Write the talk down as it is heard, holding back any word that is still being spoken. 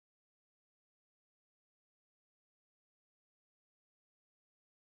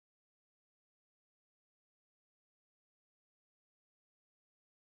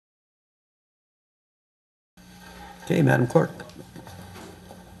Okay, Madam Clerk.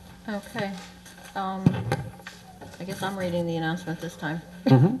 Okay. I guess I'm reading the announcement this time.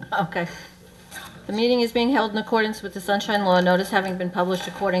 Okay. The meeting is being held in accordance with the Sunshine Law, notice having been published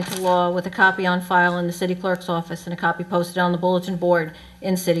according to law, with a copy on file in the city clerk's office and a copy posted on the bulletin board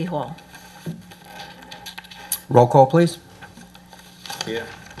in City Hall. Roll call, please. Yeah.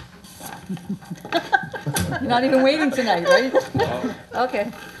 You're not even waiting tonight, right?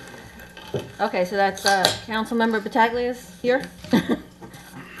 Okay. Okay, so that's Councilmember Battaglia's here.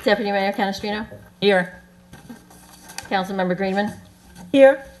 Deputy Mayor Canestrino? Here. Councilmember Greenman?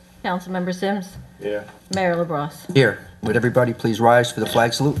 Here. Councilmember Sims? Yeah. Mayor LaBrosse? Here. Would everybody please rise for the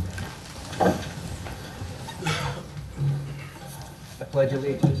flag salute? I pledge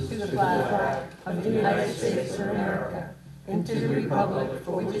allegiance To the flag of the United States of America and to the republic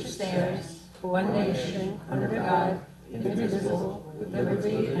for which it stands, one nation, under God, indivisible, with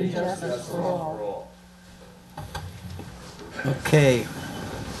liberty and justice for all. Okay.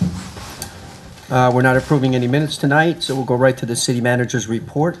 We're not approving any minutes tonight, so we'll go right to the city manager's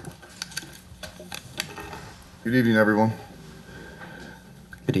report. Good evening, everyone.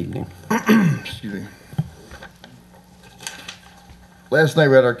 Good evening. Excuse me. Last night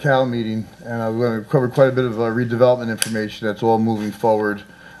we had our CAL meeting, and we're going to cover quite a bit of redevelopment information that's all moving forward.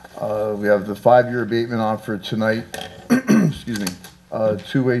 We have the 5-year abatement on for tonight. Excuse me.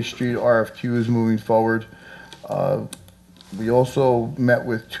 Two-way street RFQ is moving forward. We also met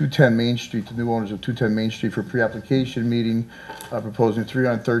with 210 Main Street, the new owners of 210 Main Street, for pre-application meeting, proposing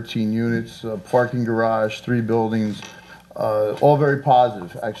 313 units, parking garage, 3 buildings, all very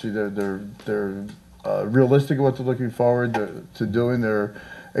positive. Actually, they're realistic of what they're looking forward to doing. They're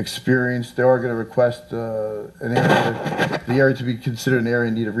experienced. They are going to request the area to be considered an area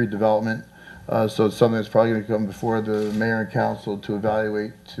in need of redevelopment. So it's something that's probably going to come before the mayor and council to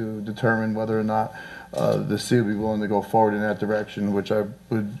evaluate, to determine whether or not the city will be willing to go forward in that direction, which I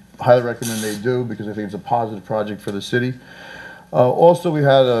would highly recommend they do, because I think it's a positive project for the city. Also, we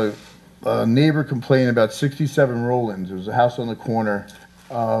had a neighbor complain about 67 Rollins. It was a house on the corner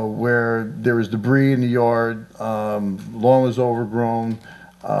where there was debris in the yard, lawn was overgrown,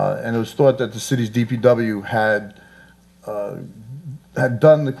 and it was thought that the city's DPW had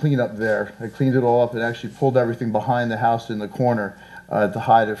done the cleanup there. They cleaned it all up and actually pulled everything behind the house in the corner to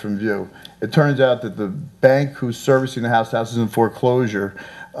hide it from view. It turns out that the bank who's servicing the house is in foreclosure,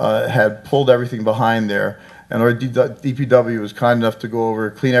 had pulled everything behind there, and our DPW was kind enough to go over,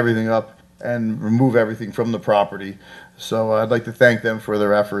 clean everything up, and remove everything from the property. So I'd like to thank them for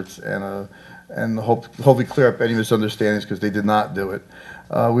their efforts and hopefully clear up any misunderstandings, because they did not do it.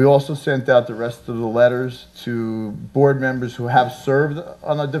 We also sent out the rest of the letters to board members who have served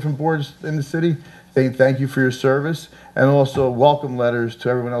on the different boards in the city, saying thank you for your service, and also welcome letters to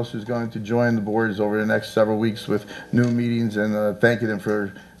everyone else who's going to join the boards over the next several weeks with new meetings, and thanking them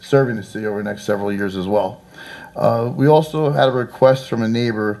for serving the city over the next several years as well. We also had a request from a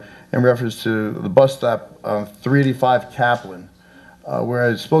neighbor in reference to the bus stop on 385 Kaplan, where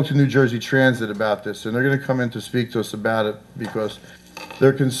I spoke to New Jersey Transit about this, and they're going to come in to speak to us about it, because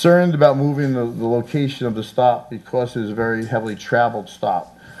they're concerned about moving the location of the stop, because it's a very heavily traveled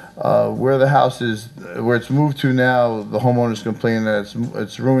stop. Where the house is, where it's moved to now, the homeowner's complaining that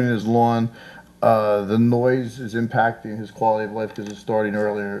it's ruining his lawn. The noise is impacting his quality of life because it's starting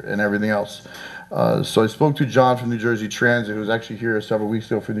earlier and everything else. So I spoke to John from New Jersey Transit, who was actually here several weeks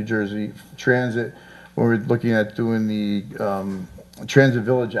ago for New Jersey Transit, when we were looking at doing the Transit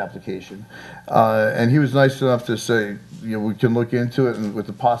Village application. And he was nice enough to say, you know, we can look into it and with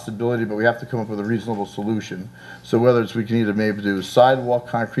the possibility, but we have to come up with a reasonable solution. So whether it's we can either maybe do sidewalk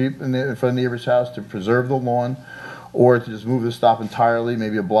concrete in front of the neighbor's house to preserve the lawn, or to just move the stop entirely,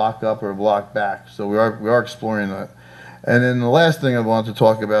 maybe a block up or a block back. So we are exploring that. And then the last thing I wanted to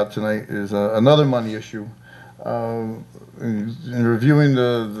talk about tonight is another money issue. In reviewing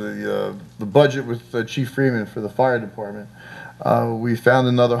the budget with Chief Freeman for the fire department, we found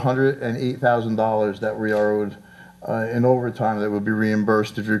another $108,000 that we are owed in overtime that would be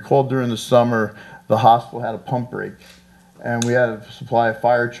reimbursed. If you recall, during the summer, the hospital had a pump break, and we had to supply a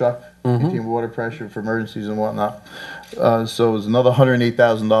fire truck, contain water pressure for emergencies and whatnot. So it was another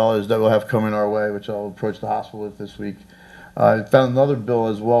 $108,000 that we'll have coming our way, which I'll approach the hospital with this week. I found another bill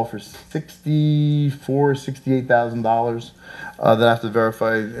as well for $68,000 that I have to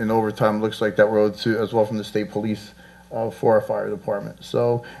verify in overtime. Looks like that we're owed to as well from the state police for our fire department.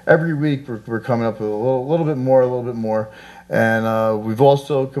 So every week we're coming up with a little bit more. And we've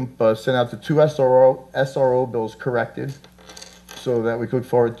also sent out the 2 SRO bills corrected, so that we could look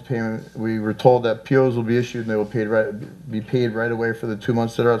forward to payment. We were told that POs will be issued and they will be paid right away for the 2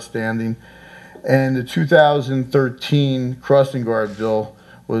 months that are outstanding. And the 2013 crossing guard bill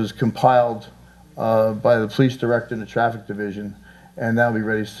was compiled by the police director and the traffic division, and that'll be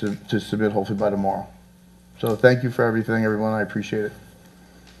ready to submit hopefully by tomorrow. So thank you for everything, everyone. I appreciate it.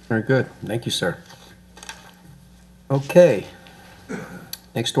 Very good. Thank you, sir. Okay.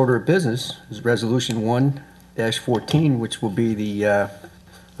 Next order of business is Resolution 1-14, which will be the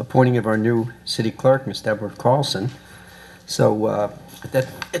appointing of our new city clerk, Ms. Deborah Carlson. So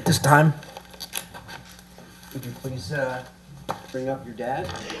at this time, would you please bring up your dad?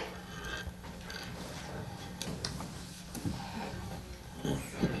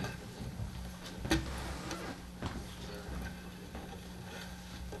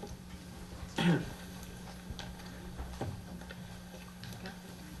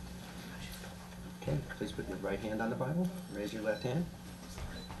 Okay, please put your right hand on the Bible, raise your left hand.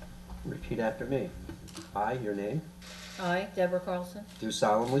 Repeat after me. I, your name, I, Deborah Carlson, do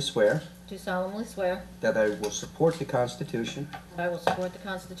solemnly swear do solemnly swear that I will support the Constitution that I will support the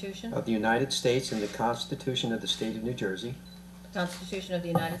Constitution, of the United States and the Constitution of the State of New Jersey, the Constitution of the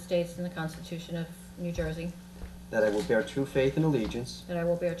United States and the Constitution of New Jersey, that I will bear true faith and allegiance that I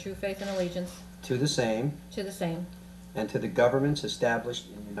will bear true faith and allegiance to the same to the same and to the governments established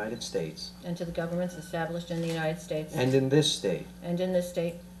in the United States and to the governments established in the United States and in this state, and in this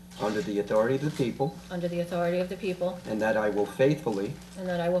state, under the authority of the people, under the authority of the people, and that I will faithfully, and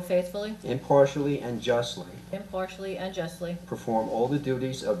that I will faithfully, impartially, and justly impartially, and justly perform all the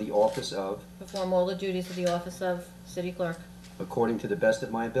duties of the office of, perform all the duties of the office of city clerk according to the best of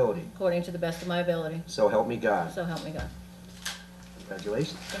my ability. according to the best of my ability. So help me God. So help me God.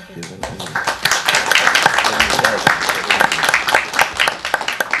 Congratulations. Thank you.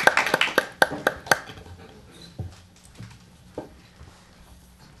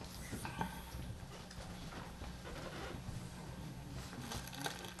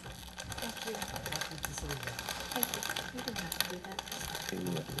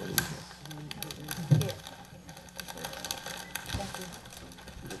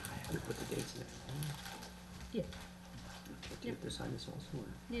 Put the dates in. Yeah. Do you have to sign this also? Or?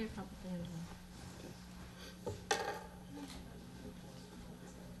 Yeah, probably.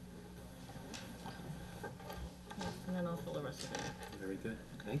 And then I'll fill the rest of it. Very good.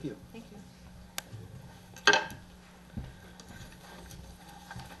 Thank you. Thank you.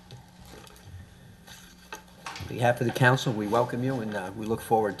 On behalf of the council, we welcome you, and we look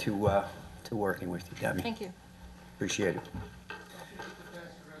forward to working with you, Debbie. Thank you. Appreciate it.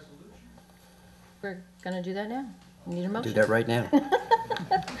 We're gonna do that now. We need a Do motion. that right now.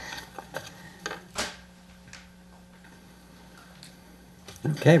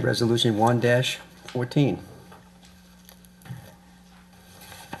 Okay, Resolution 1-14.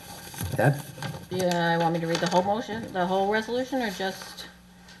 Deb? Yeah, want me to read the whole motion, the whole resolution, or just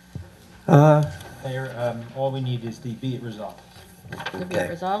Mayor, all we need is the be it resolved. to be Okay. it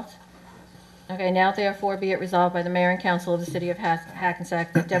resolved? Okay, now therefore be it resolved by the mayor and council of the city of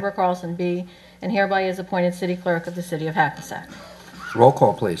Hackensack that Deborah Carlson be and hereby is appointed city clerk of the city of Hackensack. Roll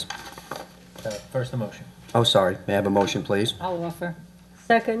call, please. First the motion. Oh, sorry. May I have a motion, please? I'll offer.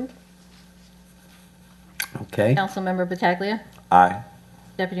 Second. Okay. Councilmember Pataglia. Aye.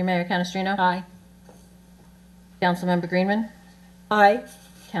 Deputy Mayor Canestrino. Aye. Councilmember Greenman. Aye.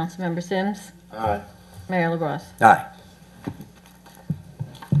 Councilmember Sims. Aye. Mayor LaBrus. Aye.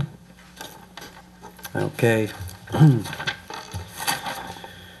 Okay.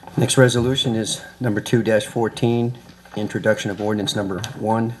 Next resolution is number 2-14, introduction of ordinance number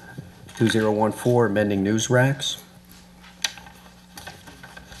 1-2014, amending news racks.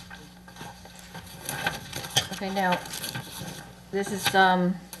 Okay, now, this is,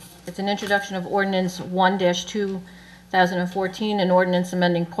 it's an introduction of ordinance 1-2014, an ordinance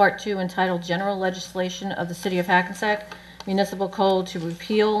amending Part 2 entitled General Legislation of the City of Hackensack Municipal Code to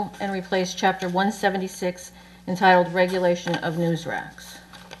repeal and replace Chapter 176 entitled Regulation of News Racks.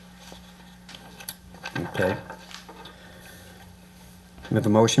 Okay. We have a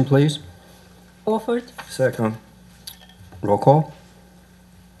motion, please? Offered. Second. Roll call?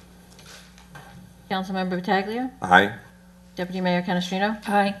 Councilmember Pataglia. Aye. Deputy Mayor Canestrino.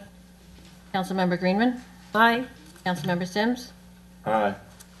 Aye. Councilmember Greenman. Aye. Councilmember Sims. Aye.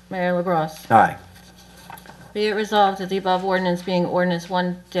 Mayor LaBrus. Aye. Be it resolved that the above ordinance being ordinance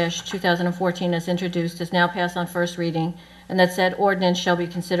 1-2014 as introduced is now passed on first reading, and that said ordinance shall be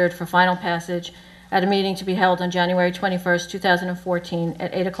considered for final passage at a meeting to be held on January 21st, 2014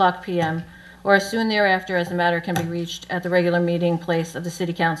 at 8:00 p.m. or as soon thereafter as the matter can be reached at the regular meeting place of the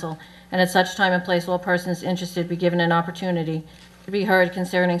City Council, and at such time and place all persons interested be given an opportunity to be heard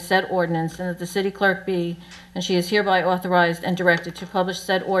concerning said ordinance, and that the city clerk be, and she is hereby authorized and directed to publish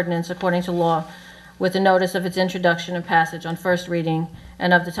said ordinance according to law with a notice of its introduction and passage on first reading,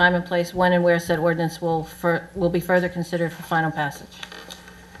 and of the time and place when and where said ordinance will be further considered for final passage.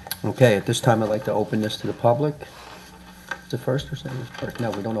 Okay, at this time, I'd like to open this to the public. The first or second? Or-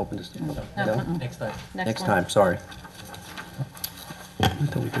 No, we don't open this to the public. No, No? mm-mm. Next time. Next one. time, sorry. I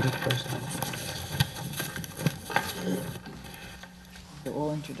thought we did it first time. They're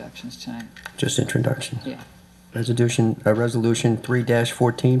all introductions tonight. Just introduction. Yeah. Resolution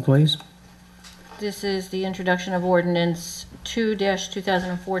 3-14, please. This is the introduction of ordinance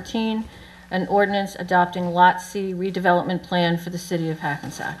 2-2014, an ordinance adopting Lot C redevelopment plan for the city of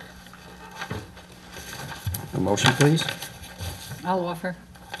Hackensack. A motion, please. I'll offer.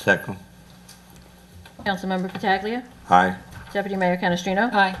 Second. Councilmember Pataglia. Aye. Deputy Mayor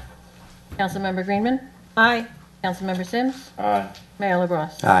Canestrino. Aye. Councilmember Greenman. Aye. Councilmember Sims. Aye. Mayor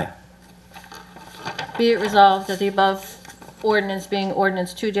LaBrus. Aye. Be it resolved that the above ordinance being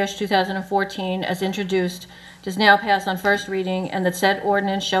ordinance 2-2014 as introduced does now pass on first reading, and that said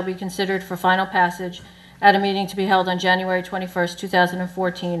ordinance shall be considered for final passage at a meeting to be held on January 21st,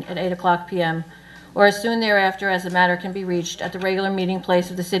 2014 at 8:00 p.m. or as soon thereafter as the matter can be reached at the regular meeting place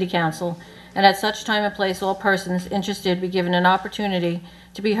of the City Council, and at such time and place all persons interested be given an opportunity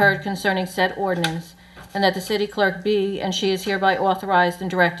to be heard concerning said ordinance, and that the city clerk be, and she is hereby authorized and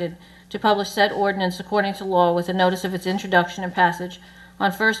directed to publish said ordinance according to law with a notice of its introduction and passage on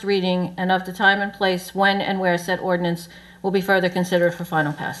first reading, and of the time and place when and where said ordinance will be further considered for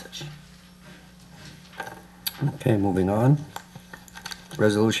final passage. Okay, moving on.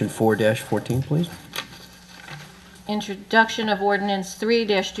 Resolution 4-14, please. Introduction of ordinance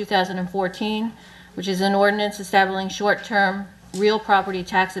 3-2014, which is an ordinance establishing short-term real property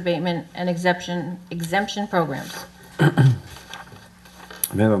tax abatement and exemption programs.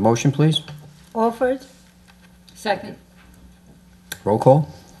 May I have a motion, please? Offered. Second. Roll call.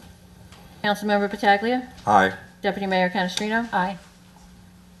 Councilmember Pataglia. Aye. Deputy Mayor Canestrino. Aye.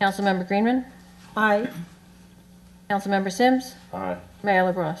 Councilmember Greenman. Aye. Councilmember Sims. Aye.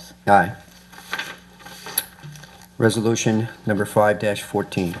 Mayor LaBrus. Aye. Resolution number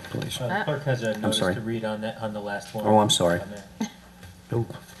 5-14, please. The clerk has a notice sorry. to read on that, on the last one. Oh, I'm sorry. On there.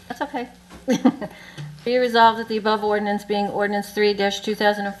 Nope. That's okay. Be it resolved that the above ordinance being ordinance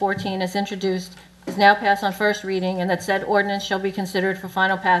 3-2014 as introduced is now passed on first reading, and that said ordinance shall be considered for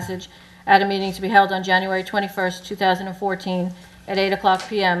final passage at a meeting to be held on January 21st, 2014 at 8:00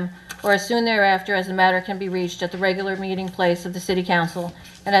 p.m. or as soon thereafter as the matter can be reached at the regular meeting place of the City Council,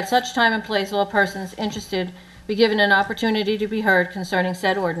 and at such time and place all persons interested be given an opportunity to be heard concerning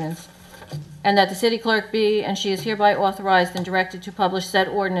said ordinance, and that the city clerk be, and she is hereby authorized and directed to publish said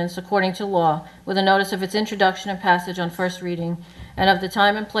ordinance according to law with a notice of its introduction and passage on first reading, and of the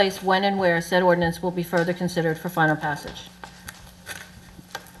time and place when and where said ordinance will be further considered for final passage.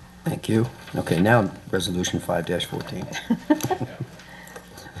 Thank you. Okay, now Resolution 5-14.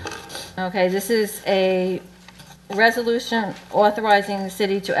 Okay, this is a resolution authorizing the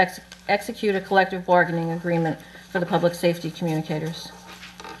city to execute a collective bargaining agreement for the public safety communicators.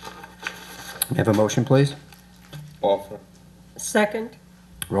 May I have a motion, please? Offer. Second.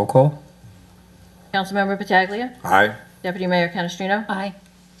 Roll call. Councilmember Pataglia. Aye. Deputy Mayor Canestrino. Aye.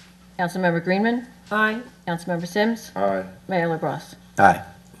 Councilmember Greenman. Aye. Councilmember Sims. Aye. Mayor LaBrus. Aye.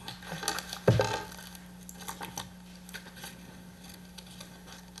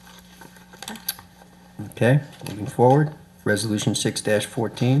 Okay, moving forward. Resolution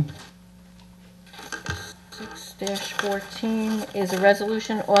 6-14. 6-14 is a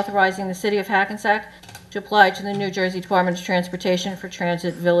resolution authorizing the city of Hackensack to apply to the New Jersey Department of Transportation for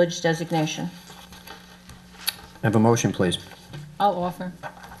Transit Village designation. May I have a motion, please? I'll offer.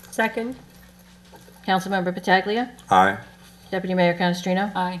 Second. Councilmember Pataglia. Aye. Deputy Mayor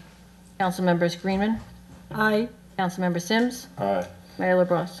Canestrino. Aye. Councilmembers Greenman. Aye. Councilmember Sims. Aye. Mayor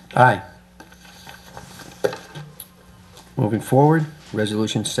LaBrus. Aye. Moving forward,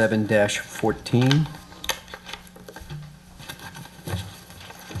 Resolution 7-14.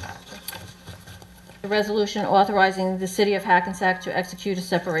 A resolution authorizing the city of Hackensack to execute a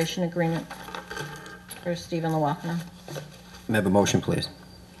separation agreement. For Stephen Lewakna. May I have a motion, please?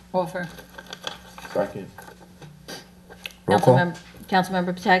 Offer. Second. Roll call.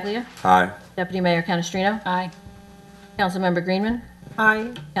 Councilmember Pataglia. Aye. Deputy Mayor Canestrino. Aye. Councilmember Greenman.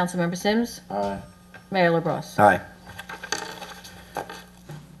 Aye. Councilmember Sims. Aye. Mayor LaBrus. Aye.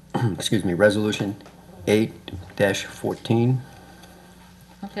 Excuse me, Resolution 8-14.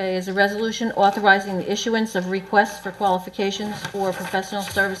 Okay, is a resolution authorizing the issuance of requests for qualifications for professional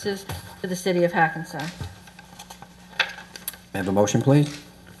services to the city of Hackensack. May I have a motion, please?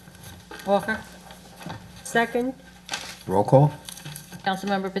 Offer. Second. Roll call?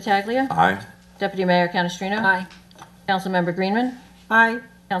 Councilmember Pataglia. Aye. Deputy Mayor Canestrino. Aye. Councilmember Greenman. Aye.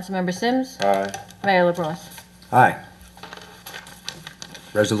 Councilmember Sims. Aye. Mayor LaBrus. Aye.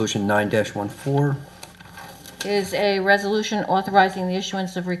 Resolution 9-14. Is a resolution authorizing the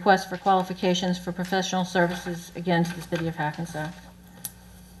issuance of requests for qualifications for professional services against the city of Hackensack.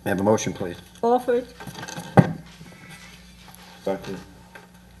 May I have a motion, please? Offered. Second.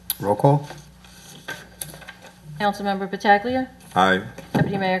 Roll call? Councilmember Pataglia. Aye.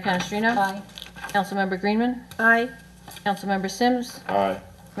 Deputy Mayor Canestrino. Aye. Councilmember Greenman. Aye. Councilmember Sims. Aye.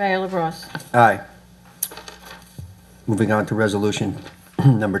 Mayor LaBrus. Aye. Moving on to resolution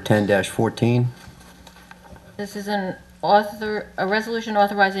number 10-14. This is a resolution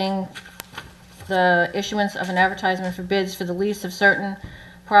authorizing the issuance of an advertisement for bids for the lease of certain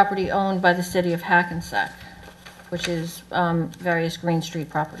property owned by the city of Hackensack, which is various Green Street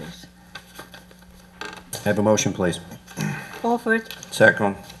properties. May I have a motion, please? Offered.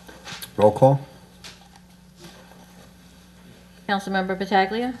 Second. Roll call? Councilmember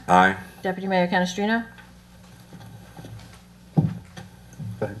Pataglia. Aye. Deputy Mayor Canestrino. Go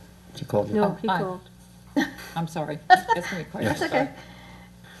ahead. She called you. No, he Aye. called. I'm sorry. That's me. That's okay.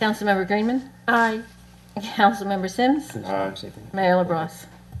 Councilmember Greenman. Aye. Councilmember Sims. Mayor LaBrus.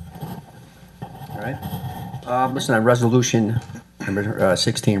 All right. Listen, on resolution number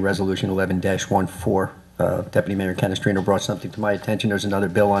 16, resolution 11-14, Deputy Mayor Canestrino brought something to my attention. There's another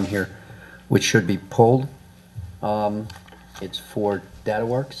bill on here which should be pulled. It's for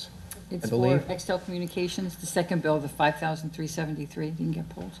DataWorks. It's I for believe. Extel Communications, the second bill, the 5,373, didn't get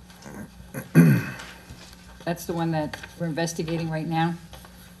pulled. That's the one that we're investigating right now.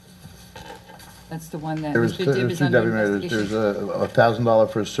 That's the one that There's Mr. Dib two is under deputy mayors. investigation. There's a $1,000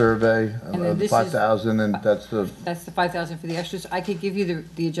 for a survey, And then this is- 5,000, and that's the, That's the 5,000 for the extras. I could give you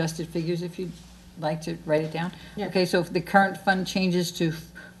the adjusted figures if you'd like to write it down. Yeah. Okay, so if the current fund changes to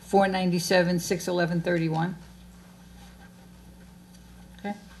 497, 611.31.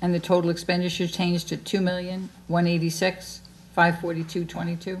 Okay. And the total expenditure changed to 2,186,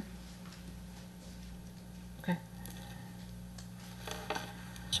 542.22. Okay.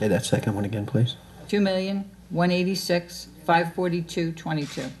 Say that second one again, please. 2,186,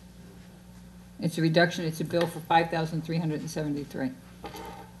 542.22. It's a reduction, it's a bill for 5,373.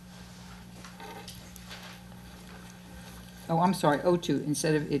 Oh, I'm sorry, 02,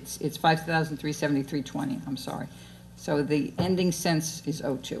 instead of, it's 5,373.20, I'm sorry. So the ending cents is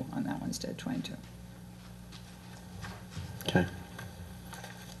 02 on that one instead of 22. Okay.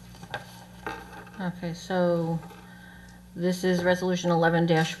 Okay, so this is resolution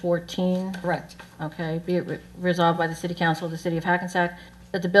 11-14. Correct. Okay, be it resolved by the City Council of the City of Hackensack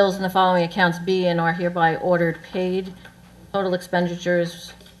that the bills in the following accounts be and are hereby ordered paid. Total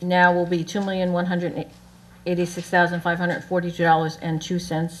expenditures now will be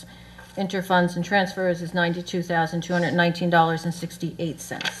 $2,186,542.02. Interfunds and transfers is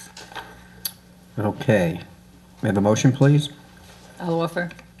 $92,219.68. Okay. May I have a motion, please? I'll offer.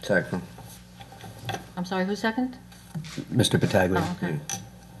 Second. I'm sorry, who's second? Mr. Pataglia. Oh, okay.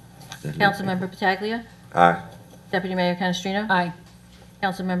 Councilmember Pataglia. Aye. Deputy Mayor Canestrino. Aye.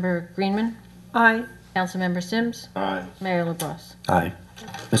 Councilmember Greenman. Aye. Councilmember Sims. Aye. Mayor LaBrus. Aye.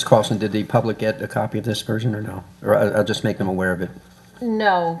 Ms. Carlson, did the public get a copy of this version or no? Or I'll just make them aware of it.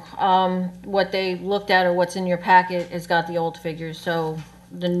 No, what they looked at or what's in your packet has got the old figures. So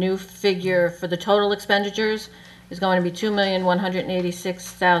the new figure for the total expenditures is going to be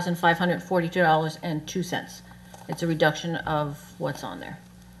 $2,186,542.02. It's a reduction of what's on there.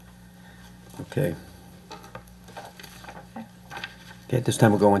 Okay. Okay, at this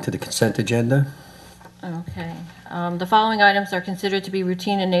time we'll go into the consent agenda. Okay. The following items are considered to be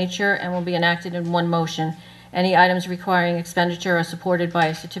routine in nature and will be enacted in one motion. Any items requiring expenditure are supported by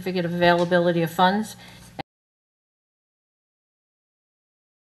a certificate of availability of funds.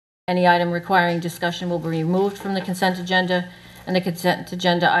 Any item requiring discussion will be removed from the consent agenda, and the consent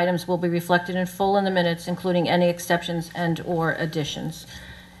agenda items will be reflected in full in the minutes, including any exceptions and/or additions.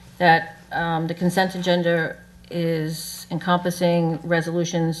 That the consent agenda is encompassing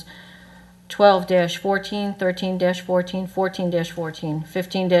resolutions 12-14, 13-14, 14-14, 15-14,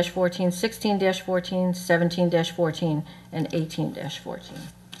 16-14, 17-14, and 18-14.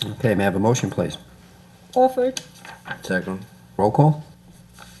 Okay, may I have a motion, please? Offered. Second. Roll call?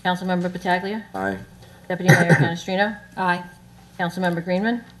 Councilmember Pataglia. Aye. Deputy Mayor Canestrino. Aye. Councilmember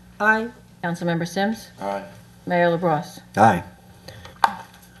Greenman. Aye. Councilmember Sims. Aye. Mayor LaBrus. Aye.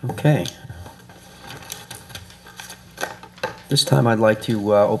 Okay. This time I'd like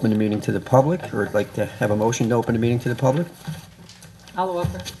to open the meeting to the public, or I'd like to have a motion to open the meeting to the public. I'll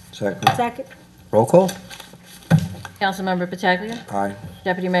offer. Second. Second. Roll call? Councilmember Pataglia. Aye.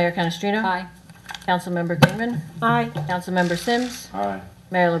 Deputy Mayor Canestrino. Aye. Councilmember Kingman. Aye. Councilmember Sims. Aye.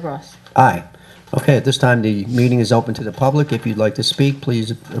 Mayor LaBrus. Aye. Okay, at this time, the meeting is open to the public. If you'd like to speak, please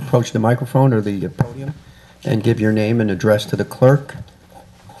approach the microphone or the podium and give your name and address to the clerk.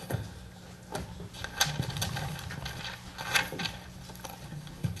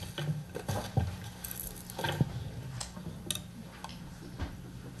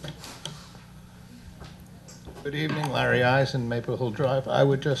 Good evening, Larry Eisen, Maple Hill Drive. I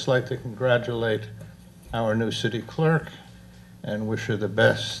would just like to congratulate our new city clerk and wish her the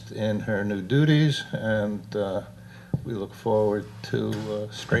best in her new duties, and we look forward to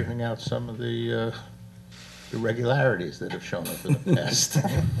straightening out some of the irregularities that have shown up in the past.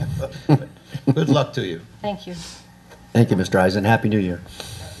 Good luck to you. Thank you. Thank you, Mr. Eisen. Happy New Year.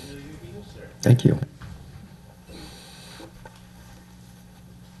 Thank you.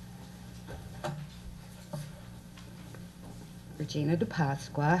 Regina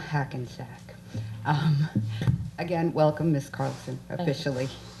DePasqua, Hackensack. Again, welcome, Ms. Carlson, officially.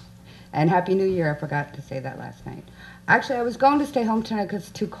 And Happy New Year, I forgot to say that last night. Actually, I was going to stay home tonight because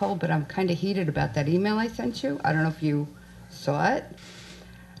it's too cold, but I'm kind of heated about that email I sent you. I don't know if you saw it.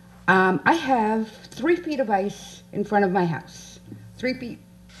 I have 3 feet of ice in front of my house. 3 feet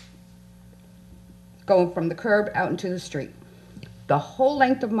going from the curb out into the street. The whole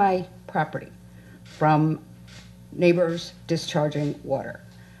length of my property, from neighbors discharging water.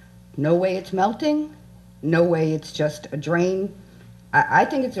 No way it's melting, no way it's just a drain. I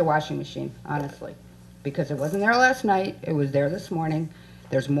think it's a washing machine, honestly, because it wasn't there last night, it was there this morning.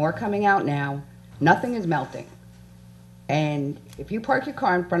 There's more coming out now. Nothing is melting. And if you park your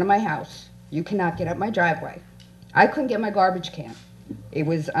car in front of my house, you cannot get up my driveway. I couldn't get my garbage can. It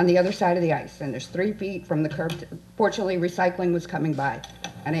was on the other side of the ice, and there's 3 feet from the curb. Fortunately, recycling was coming by,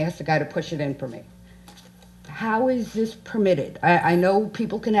 and I asked the guy to push it in for me. How is this permitted? I know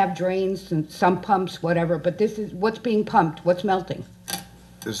people can have drains and some pumps, whatever, but this is, what's being pumped? What's melting?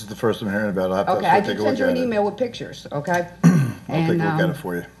 This is the first I'm hearing about it. I'll have to Okay, I take did a look send you at an it. email with pictures, okay? I'll take a look at it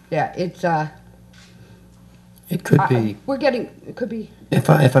for you. Yeah, it's, It could be, we're getting, it could be, if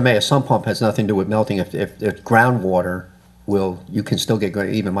I may, a sump pump has nothing to do with melting. If groundwater will, you can still get,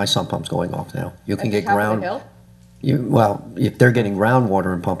 even my sump pump's going off now. You can at the get top of the ground. hill. Well, if they're getting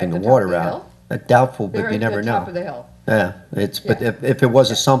groundwater and pumping At the the top water of the out, hill? doubtful, They're but you at never the top know. of the hill. Yeah, but Yeah. if it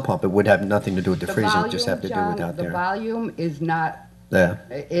was a sump pump, it would have nothing to do with the The freezing, it would just have to do volume, with John, out the there. volume is not, Yeah,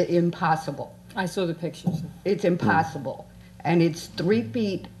 impossible. I saw the pictures. It's impossible. And it's 3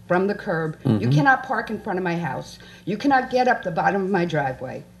 feet from the curb. You Mm-hmm. cannot park in front of my house. You cannot get up the bottom of my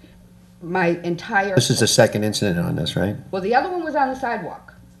driveway. My entire, this is the second incident on this, right? well, the other one was on the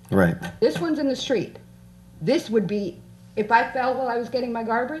sidewalk. Right. This one's in the street. This would be, if I fell while I was getting my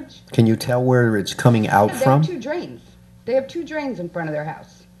garbage, Can you tell where it's coming out they have from? 2 drains. They have 2 drains in front of their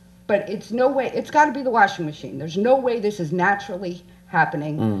house. But it's no way, it's gotta be the washing machine. There's no way this is naturally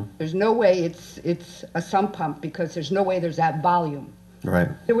happening. Mm. There's no way it's a sump pump, because there's no way there's that volume. Right.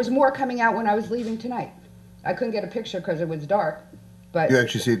 There was more coming out when I was leaving tonight. I couldn't get a picture because it was dark, but You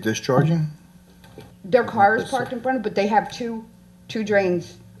actually see it discharging? their car is parked in front of, but they have two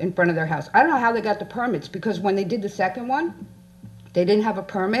drains in front of their house. I don't know how they got the permits, because when they did the second one, they didn't have a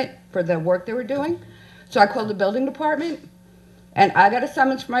permit for the work they were doing. So I called the building department, and I got a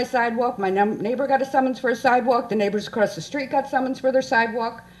summons for my sidewalk, my neighbor got a summons for a sidewalk, the neighbors across the street got summons for their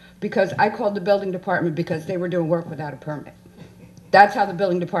sidewalk, because I called the building department because they were doing work without a permit. That's how the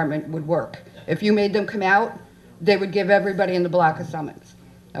building department would work. If you made them come out, they would give everybody in the block a summons,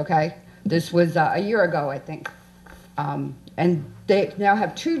 okay? This was a year ago, I think. And they now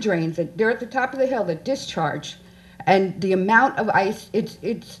have 2 drains, they're at the top of the hill that discharge, and the amount of ice,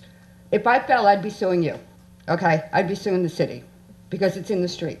 it's, if I fell, I'd be suing you, okay? I'd be suing the city, because it's in the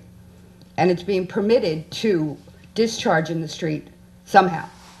street. And it's being permitted to discharge in the street somehow.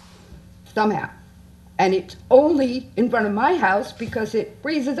 And it's only in front of my house because it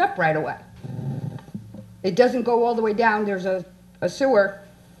freezes up right away. It doesn't go all the way down. There's a sewer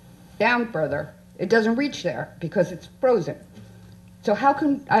down further. It doesn't reach there because it's frozen. So how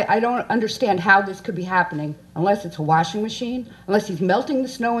can, I don't understand how this could be happening unless it's a washing machine, unless he's melting the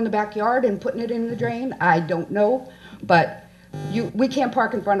snow in the backyard and putting it in the drain. I don't know. But we can't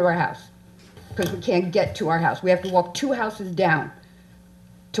park in front of our house because we can't get to our house. We have to walk 2 houses down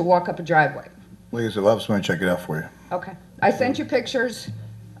to walk up a driveway. Like I said, I'll have someone check it out for you. Okay. I sent you pictures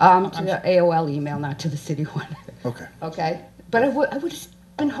to the AOL email, not to the city one. Okay. Okay? But I would have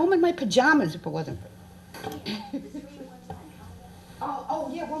been home in my pajamas if it wasn't. Oh,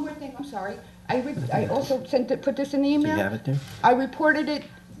 yeah. yeah, one more thing, I'm sorry. I also put this in the Do email. you have it there? I reported it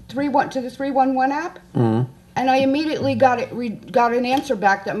to the 311 app, Mm-hmm. and I immediately got an answer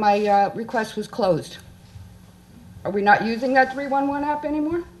back that my request was closed. Are we not using that 311 app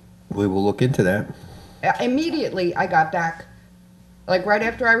anymore? We will look into that. Immediately, I got back, like right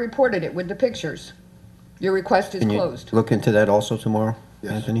after I reported it with the pictures. Your request is Can you closed. look into that also tomorrow,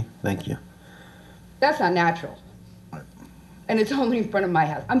 Yes. Anthony? Thank you. That's not natural. And it's only in front of my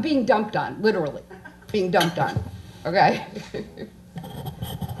house. I'm being dumped on, literally, being dumped on, okay?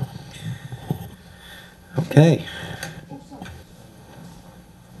 Okay.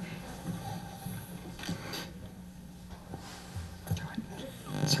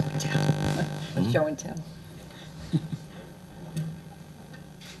 Show and tell. Show and tell.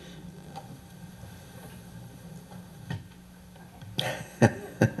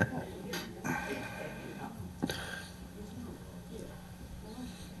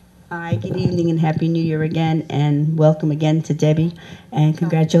 Hi, good evening and Happy New Year again, and welcome again to Debbie, and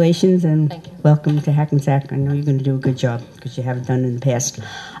congratulations and Thank you. welcome to Hackensack. I know you're going to do a good job because you haven't done it in the past. Your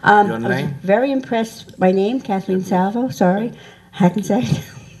I was name? very impressed. My name, Kathleen Salvo, sorry, Hackensack,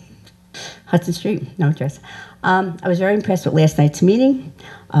 Hudson Street, no address. I was very impressed with last night's meeting.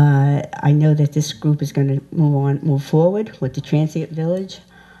 I know that this group is going to move forward with the transient village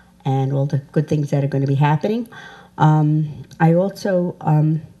and all the good things that are going to be happening. I also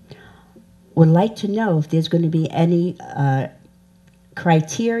would like to know if there's going to be any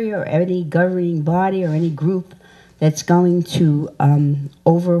criteria or any governing body or any group that's going to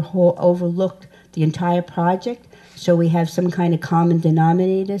overlook the entire project, so we have some kind of common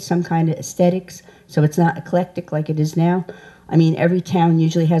denominator, some kind of aesthetics, so it's not eclectic like it is now. I mean, every town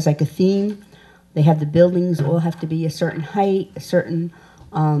usually has like a theme. They have the buildings all have to be a certain height, a certain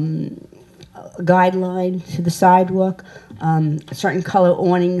guideline to the sidewalk, certain color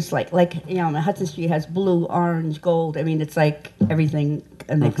awnings, like you know, Hudson Street has blue, orange, gold. I mean, it's like everything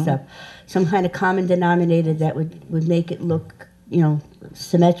mixed up. Some kind of common denominator that would make it look, you know,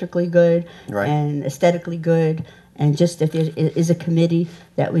 symmetrically good Right. and aesthetically good. And just if there is a committee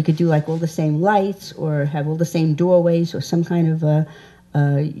that we could do like all the same lights or have all the same doorways or some kind of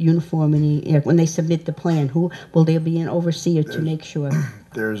uniformity, you know, when they submit the plan, who will there be an overseer to make sure?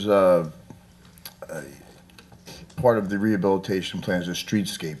 There's part of the rehabilitation plan is a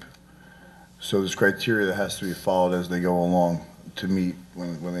streetscape. So there's criteria that has to be followed as they go along to meet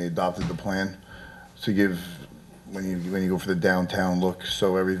when they adopted the plan, to give, when you go for the downtown look,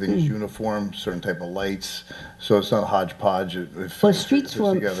 so everything is uniform, certain type of lights, so it's not hodgepodge. Well, It fits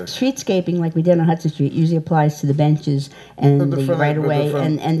together. streetscaping, like we did on Hudson Street, usually applies to the benches and The the front- right-of-way the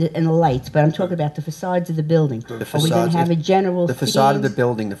front- and the lights, but I'm talking about the facades of the building. Are we going facades, to have a general The facade of the theme?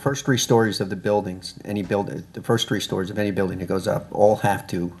 building, the first 3 stories of the buildings, the first 3 stories of any building that goes up, all have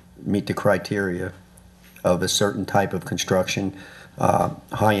to meet the criteria of a certain type of construction,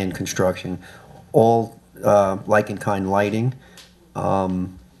 high-end construction, all like-in-kind lighting. The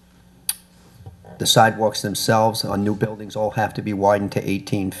sidewalks themselves on new buildings all have to be widened to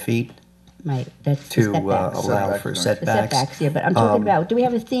 18 feet Right, that's the to setbacks. allow for The setbacks. setbacks, yeah, but I'm talking about, do we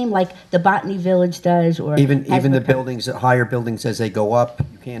have a theme like the Botany Village does, or? Even has the become- buildings, higher buildings as they go up,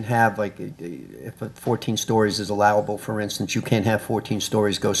 you can't have like, if 14 stories is allowable, for instance, you can't have 14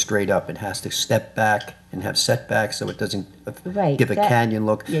 stories go straight up. It has to step back and have setbacks so it doesn't Right, give a that- canyon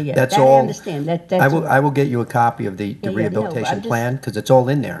look. Yeah, yeah, That's that all. I understand, that's. I will get you a copy of the Yeah, yeah, no, rehabilitation I'm just- plan, because it's all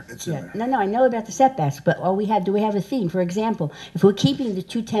in there. It's in Yeah, there. no, I know about the setbacks, but do we have a theme? For example, if we're keeping the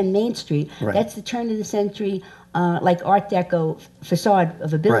 210 Main Street, Right. that's the turn of the century, like Art Deco facade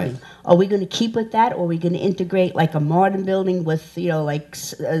of a building. Right. Are we going to keep with that, or are we going to integrate like a modern building with, you know, like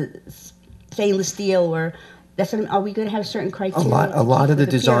stainless steel, or that's what, are we going to have certain A criteria? lot of the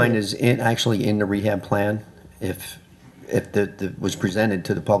design period? is actually in the rehab plan. If was presented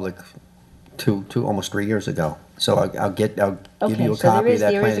to the public almost 3 years ago. So I'll give Okay, you a so there copy is- of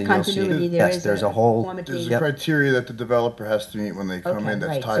that there plan is a and you'll see continuity, it. there Yes, is there's a a whole. conformity. There's a Yep. criteria that the developer has to meet when they come Okay, in that's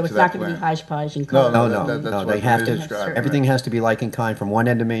right, tied so to it's that not going to be plan. hodgepodge and No, color. No, that's no, what they it have is to, described, everything right. has to be like in kind from one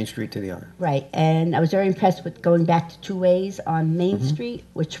end of Main Street to the other. Right, and I was very impressed with going back to 2 ways on Main Mm-hmm. Street,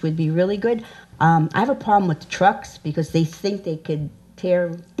 which would be really good. I have a problem with the trucks because they think they could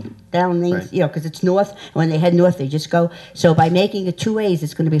tear down Main, Right. you know, because it's north, and when they head north, they just go. So by making it 2 ways,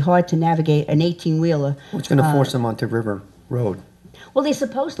 it's going to be hard to navigate an 18-wheeler. It's going to force them onto River Road. Well, they're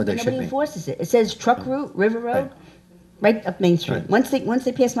supposed to, But they but should nobody be. enforces it. It says truck route, River Road, right up Main Street. Right. Once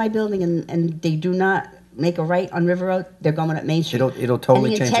they pass my building and they do not make a right on River Road, they're going up Main Street. It'll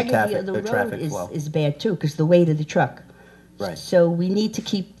totally change the And the integrity of the traffic road flow. is bad too, because the weight of the truck. Right. So we need to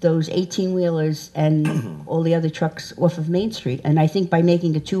keep those 18-wheelers and all the other trucks off of Main Street. And I think by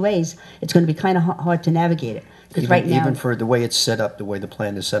making it two ways, it's going to be kind of hard to navigate it. Because right now, Even for the way it's set up, the way the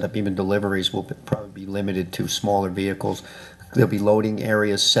plan is set up, even deliveries will probably be limited to smaller vehicles. There'll be loading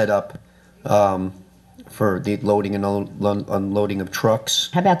areas set up for the loading and unloading of trucks.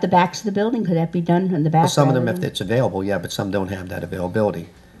 how about the backs of the building? Could that be done in the back? Well, some of them, rather if than- it's available, yeah, but some don't have that availability.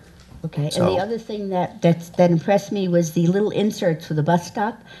 Okay, and So- the other thing that impressed me was the little inserts for the bus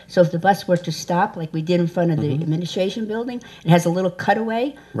stop. So if the bus were to stop, like we did in front of the administration building, it has a little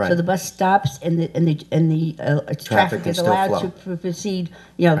cutaway. So Right. the bus stops and the traffic can is still allowed flow. to proceed,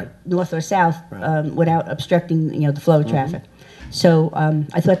 Right. north or south, Right. without obstructing, the flow of traffic. So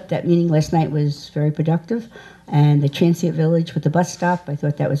I thought that meeting last night was very productive. And the transient village with the bus stop, I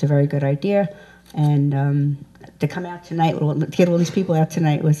thought that was a very good idea. And to come out tonight, get all these people out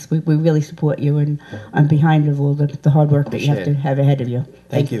tonight, we really support you and I'm behind of all the hard work that you have to Appreciate it. have ahead of you.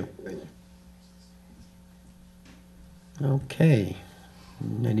 Thank you. Okay.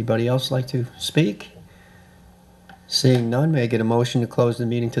 Anybody else like to speak? Seeing none, may I get a motion to close the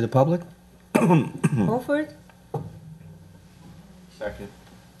meeting to the public? Offered. Second.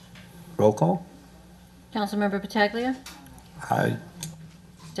 Roll call? Councilmember Pataglia. Aye.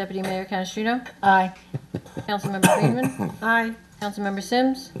 Deputy Mayor Canestrino. Aye. Councilmember Greenman. Aye. Councilmember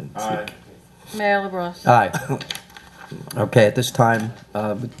Sims. Aye. Mayor LaBrus. Aye. Okay, at this time,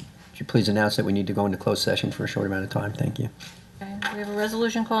 would you please announce that we need to go into closed session for a short amount of time? Thank you. Okay, we have a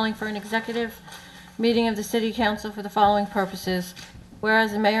resolution calling for an executive meeting of the City Council for the following purposes.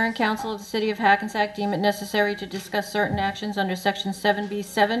 Whereas the mayor and council of the City of Hackensack deem it necessary to discuss certain actions under Section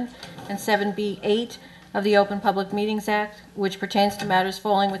 7B7 and 7B8 of the Open Public Meetings Act, which pertains to matters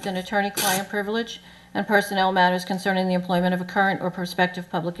falling within attorney-client privilege and personnel matters concerning the employment of a current or prospective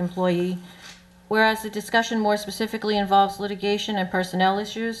public employee. Whereas the discussion more specifically involves litigation and personnel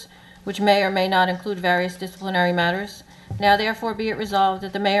issues, which may or may not include various disciplinary matters. Now therefore be it resolved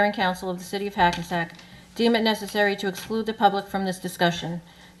that the mayor and council of the City of Hackensack deem it necessary to exclude the public from this discussion.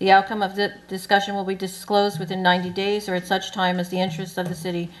 The outcome of the discussion will be disclosed within 90 days or at such time as the interests of the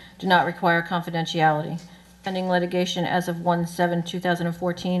city do not require confidentiality, pending litigation as of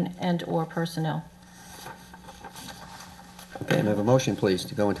 1/7/2014 and/or personnel. Okay, may I have a motion, please,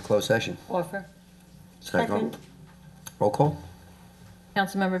 to go into closed session? Offer. Second. Roll call?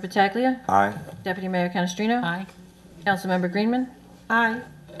 Councilmember Pataglia. Aye. Deputy Mayor Canestrino. Aye. Councilmember Greenman. Aye.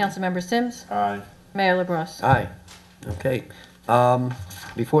 Councilmember Sims. Aye. Mayor LaBrus. Aye. Okay.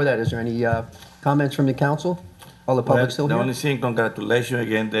 Before that, is there any comments from the council? All the public still The here? only thing, congratulations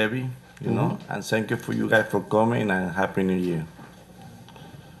again, Debbie, and thank you for you guys for coming and Happy New Year.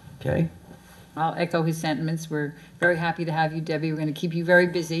 Okay. I'll echo his sentiments. We're very happy to have you, Debbie. We're going to keep you very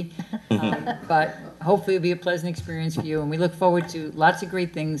busy, but hopefully it'll be a pleasant experience for you. And we look forward to lots of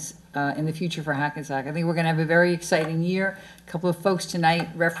great things in the future for Hackensack. I think we're going to have a very exciting year. A couple of folks tonight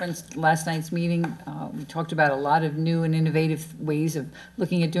referenced last night's meeting. We talked about a lot of new and innovative ways of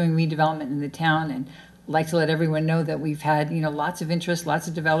looking at doing redevelopment in the town. And I'd like to let everyone know that we've had, lots of interest, lots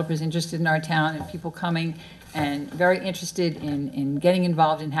of developers interested in our town and people coming and very interested in getting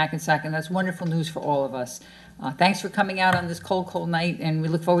involved in Hackensack, and that's wonderful news for all of us. Thanks for coming out on this cold, cold night, and we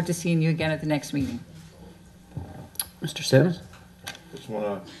look forward to seeing you again at the next meeting. Mr. Sims? Just want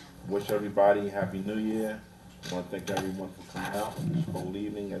to wish everybody Happy New Year. I want to thank everyone for coming out this whole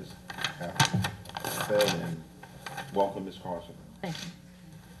evening, as Captain said, and welcome, Ms. Carson. Thank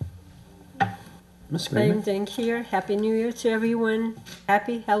you. Ms. Same Greenman? thing here. Happy New Year to everyone.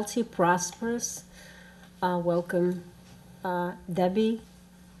 Happy, healthy, prosperous. Welcome, Debbie.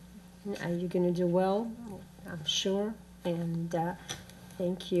 You're going to do well, I'm sure. And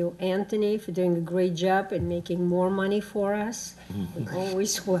thank you, Anthony, for doing a great job and making more money for us. We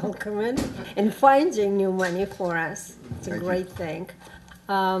always welcome it. And finding new money for us. It's a great thing.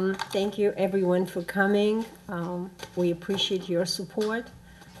 Thank you, everyone, for coming. We appreciate your support.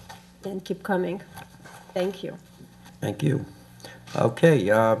 And keep coming. Thank you. Thank you. Okay,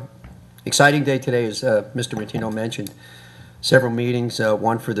 exciting day today, as Mr. Martino mentioned. Several meetings,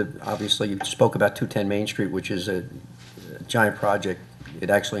 one for obviously you spoke about 210 Main Street, which is a giant project. It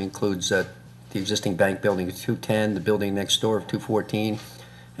actually includes the existing bank building at 210, the building next door of 214,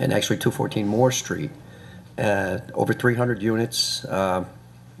 and actually 214 Moore Street. Over 300 units. The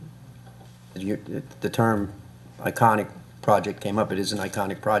term iconic project came up. It is an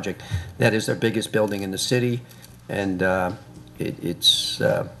iconic project. That is their biggest building in the city, and it's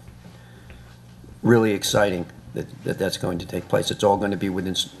really exciting that's going to take place. It's all going to be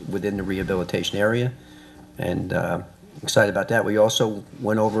within the rehabilitation area, and excited about that. We also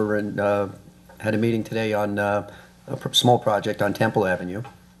went over and had a meeting today on small project on Temple Avenue,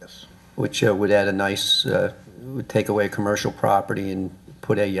 Yes. which would add a nice, would take away a commercial property and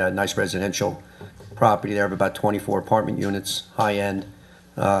put a nice residential property there of about 24 apartment units, high-end,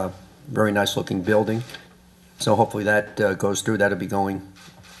 very nice-looking building. So hopefully that goes through. That'll be going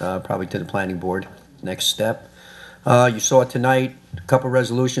probably to the planning board, next step. You saw tonight a couple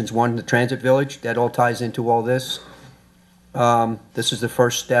resolutions, one, the transit village, that all ties into all this. This is the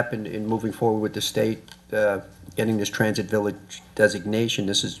first step in moving forward with the state, getting this transit village designation.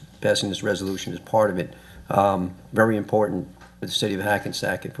 This is passing this resolution as part of it. Very important for the city of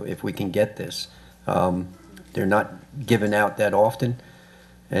Hackensack if we can get this. They're not given out that often,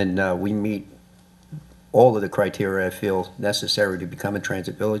 and we meet all of the criteria I feel necessary to become a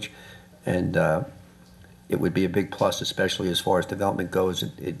transit village, and it would be a big plus, especially as far as development goes.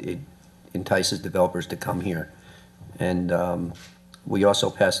 It entices developers to come here. And we also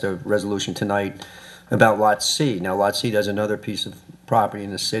passed a resolution tonight about Lot C. Now, Lot C does another piece of property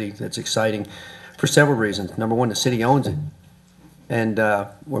in the city that's exciting for several reasons. Number one, the city owns it, and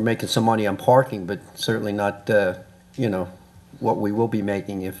we're making some money on parking, but certainly not, you know, what we will be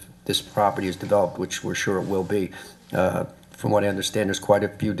making if this property is developed, which we're sure it will be. From what I understand, there's quite a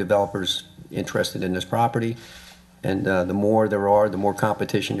few developers interested in this property, and the more there are, the more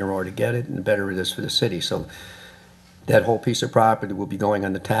competition there are to get it, and the better it is for the city. So that whole piece of property will be going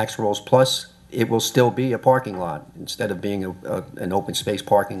on the tax rolls, plus it will still be a parking lot. Instead of being an open space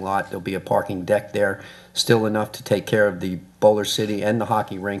parking lot, there'll be a parking deck there, still enough to take care of the Bowler City and the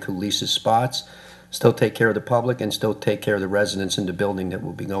hockey rink who leases spots, still take care of the public, and still take care of the residents in the building that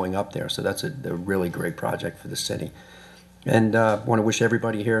will be going up there. So that's a really great project for the city. And want to wish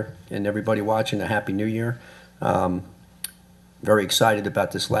everybody here and everybody watching a Happy New Year. Very excited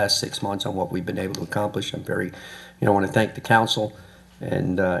about this last 6 months on what we've been able to accomplish. I'm very, want to thank the council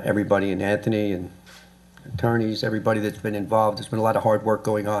and everybody, and Anthony and attorneys, everybody that's been involved. There's been a lot of hard work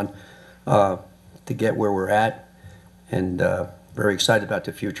going on to get where we're at, and very excited about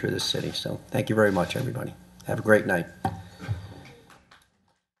the future of this city. So thank you very much, everybody. Have a great night.